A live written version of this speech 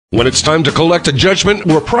When it's time to collect a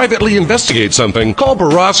judgment or privately investigate something, call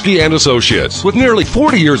Baroski Associates. With nearly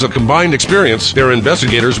 40 years of combined experience, their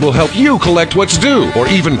investigators will help you collect what's due or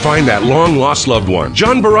even find that long-lost loved one.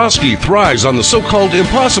 John Baroski thrives on the so-called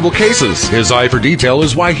impossible cases. His eye for detail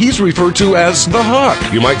is why he's referred to as the Hawk.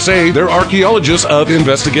 You might say they're archaeologists of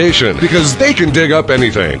investigation because they can dig up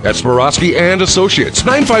anything. That's Baroski and Associates,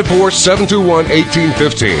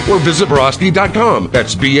 954-721-1815, or visit Baroski.com.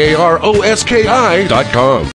 That's Baroski.com.